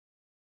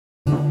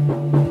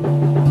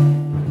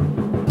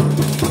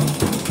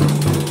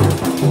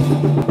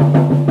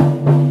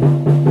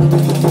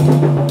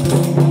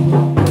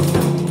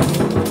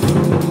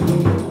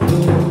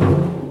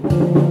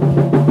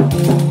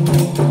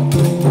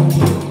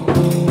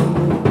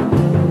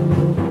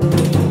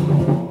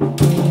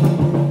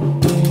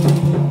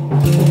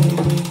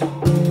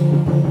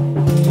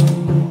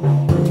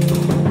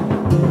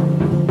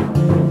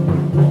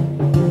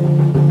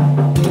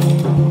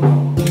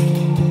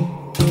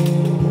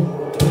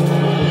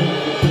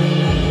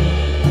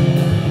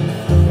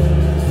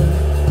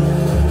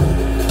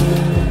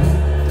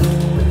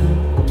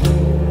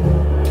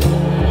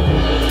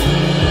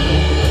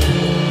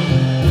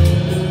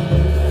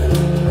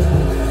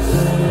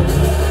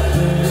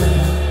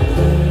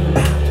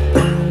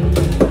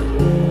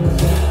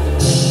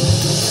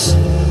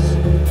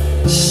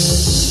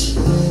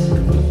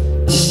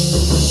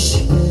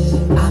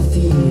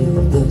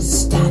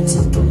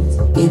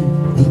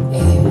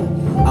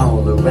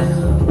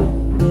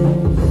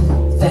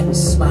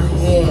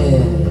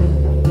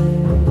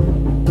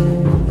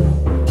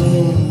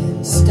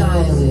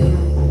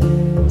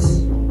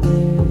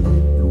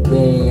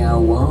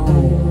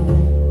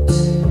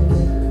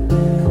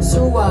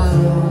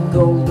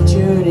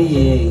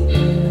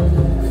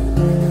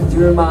digging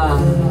through my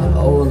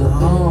old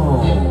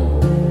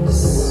homes.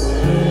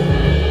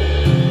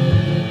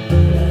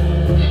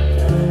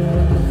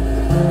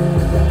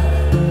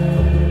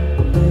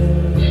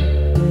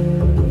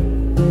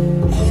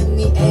 And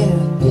the air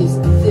is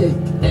thick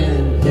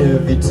and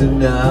heavy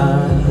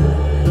tonight.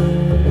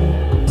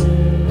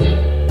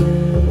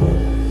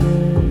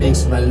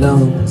 Makes my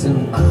lungs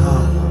and my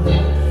heart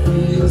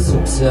feel so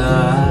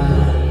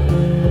tight.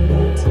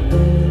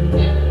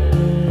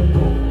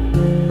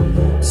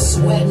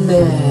 Sweating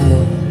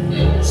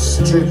man,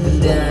 stripping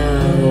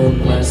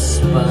down my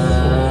spine,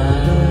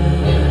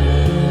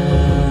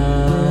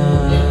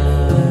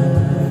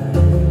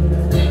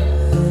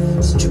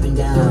 stripping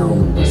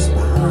down my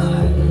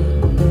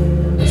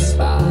spine, my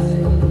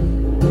spine.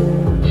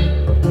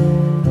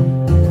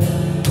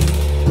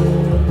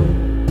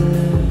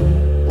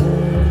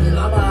 Feel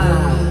all my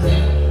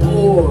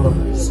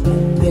pores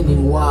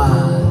opening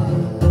wide.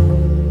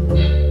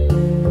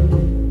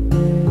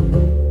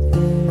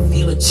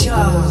 Feel a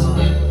charge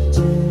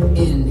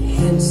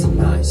enhancing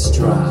my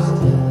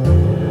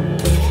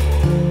stride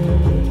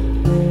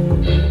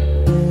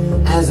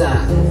as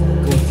I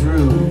go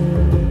through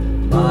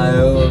my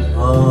old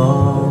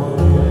homes.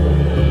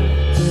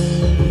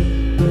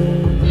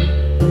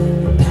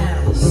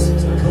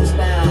 Past comes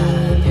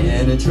back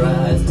and it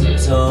tries to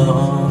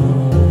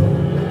taunt,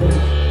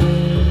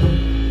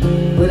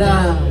 but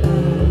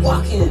I'm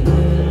walking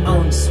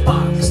on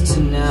sparks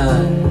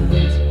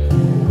tonight.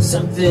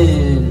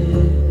 Something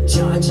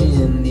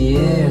charging the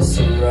air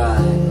so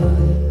right.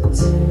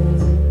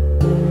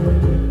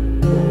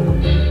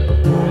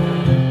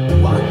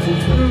 Walking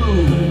through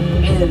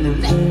an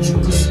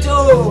electrical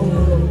storm,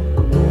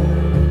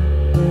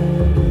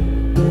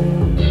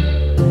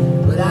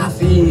 but I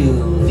feel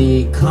the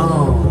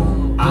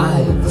calm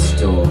eye of the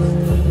storm.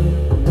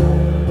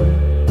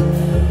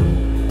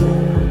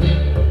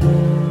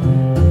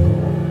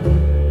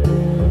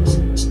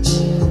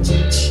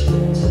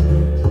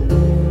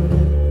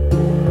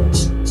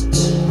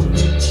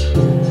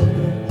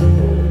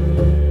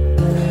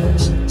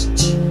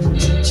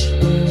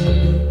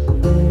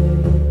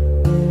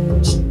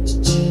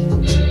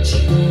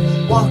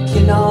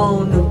 Walking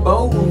on a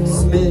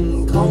boat's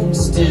been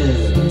constantly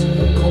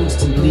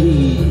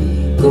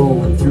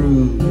going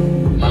through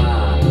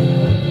my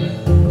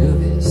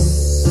nervous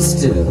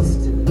system.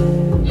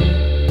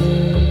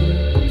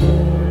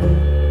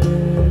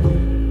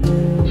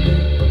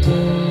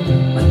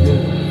 My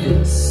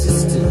nervous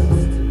system.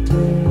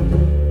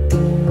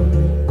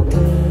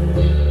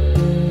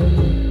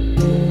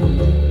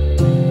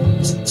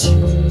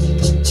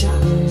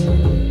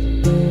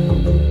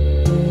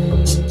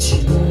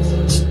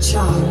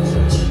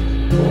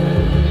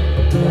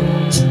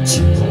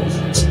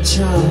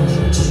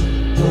 Charge.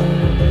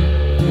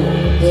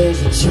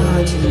 There's a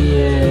charge in the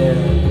air.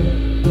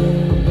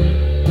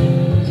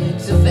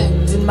 It's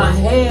affecting my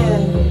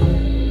head.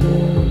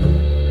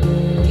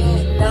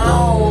 Getting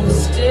on the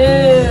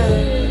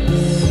stairs,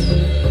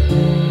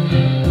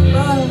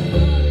 but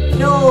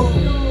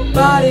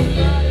nobody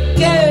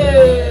cares.